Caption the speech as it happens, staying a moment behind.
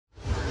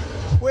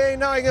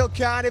Definitely Notting Hill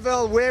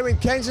Carnival. We're in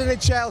Kensington,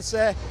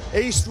 Chelsea,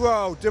 East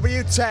Road,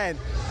 W10,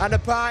 and the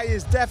party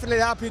is definitely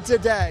happening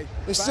today.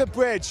 This is a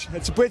bridge.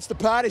 It's a bridge to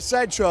Party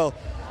Central.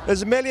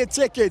 There's 1 million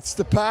tickets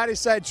to Party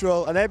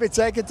Central, and they'll be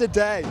taken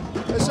today.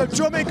 There's some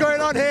drumming going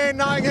on here in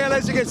Notting Hill,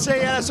 as you can see,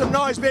 and there's some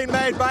noise being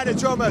made by the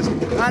drummers,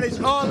 and it's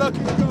all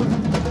looking good.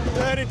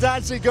 Dirty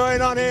dancing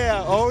going on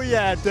here. Oh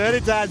yeah,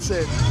 dirty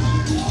dancing.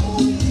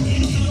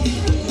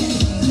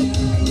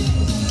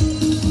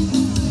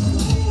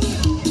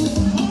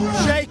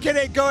 Shaking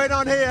it going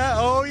on here.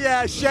 Oh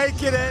yeah,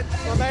 shaking it.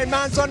 My main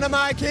man's on the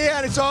mic here,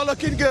 and it's all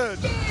looking good.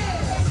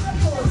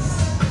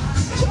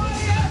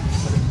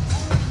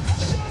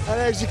 And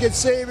as you can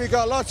see, we've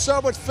got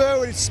so much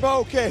food, it's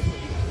smoking.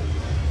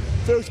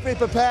 Food's been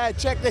prepared.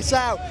 Check this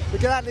out. We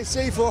can actually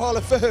see through all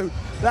the food.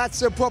 That's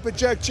some proper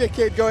jerk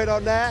chicken going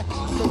on there.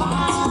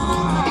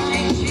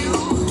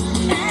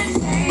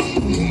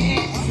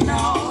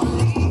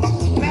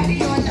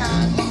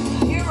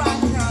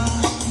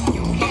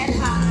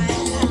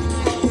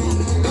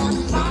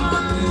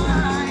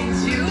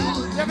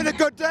 Having a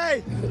good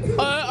day?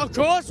 Of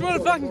course, we're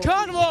at fucking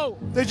Carnival.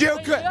 Did you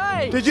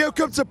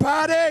come to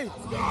party?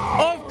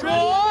 Of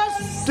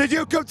course. Did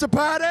you come to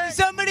party?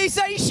 Somebody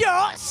say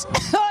shots.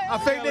 I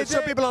think that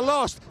some people are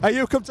lost. Are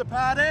you come to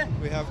party?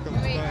 We have come to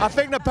party. I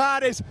think the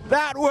party's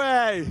that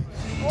way.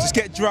 Just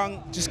get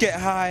drunk, just get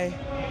high,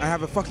 and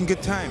have a fucking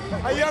good time.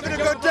 Are you having a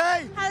good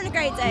day? Having a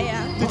great day,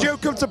 yeah. Did you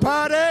come to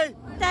party?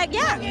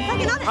 Yeah,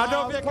 fucking on it. I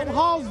don't From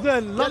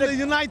Halsden, London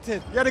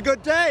United. You had a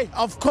good day?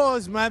 Of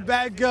course, man,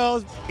 bad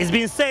girls. It's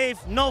been safe,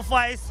 no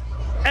fights,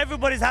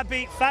 everybody's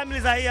happy,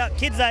 families are here,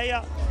 kids are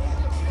here.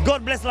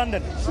 God bless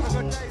London.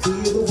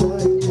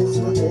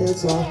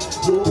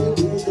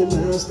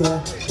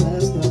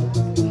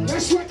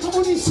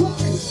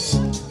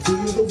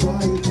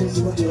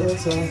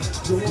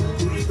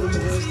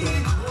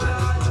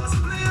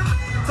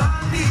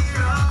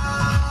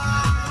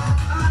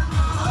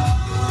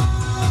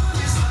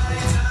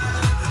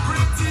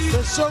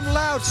 There's some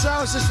loud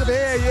sound system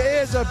here, your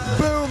ears are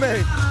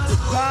booming.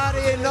 It's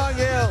party in Notting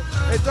Hill,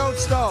 it don't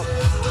stop.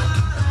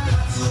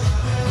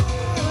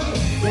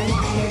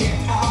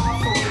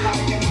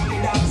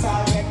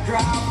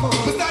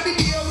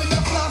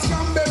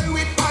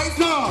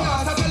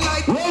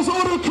 Where's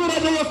all the crew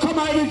that you've come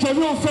out with your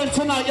real friend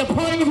tonight? You're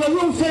playing with your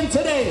real friend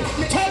today.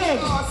 Tell him.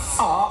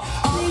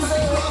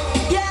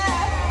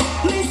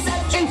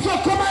 If you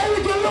come out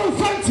with your real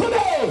friend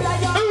today,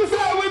 who's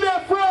there with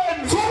their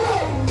friend? Tell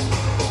him.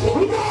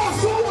 We know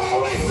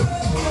somewhere.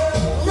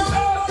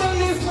 After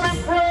this, my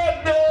friend.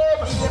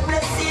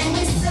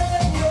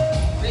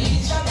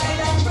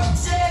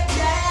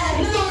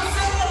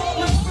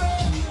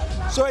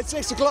 So it's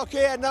 6 o'clock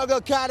here, Notting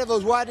Hill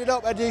Carnival's winding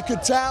up, and you can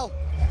tell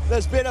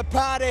there's been a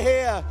party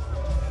here.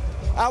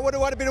 I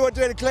wouldn't want to be the one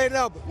doing the cleaning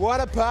up.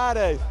 What a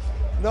party.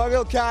 Notting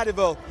Hill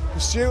Carnival,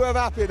 pursuit of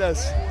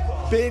happiness,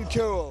 being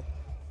cool.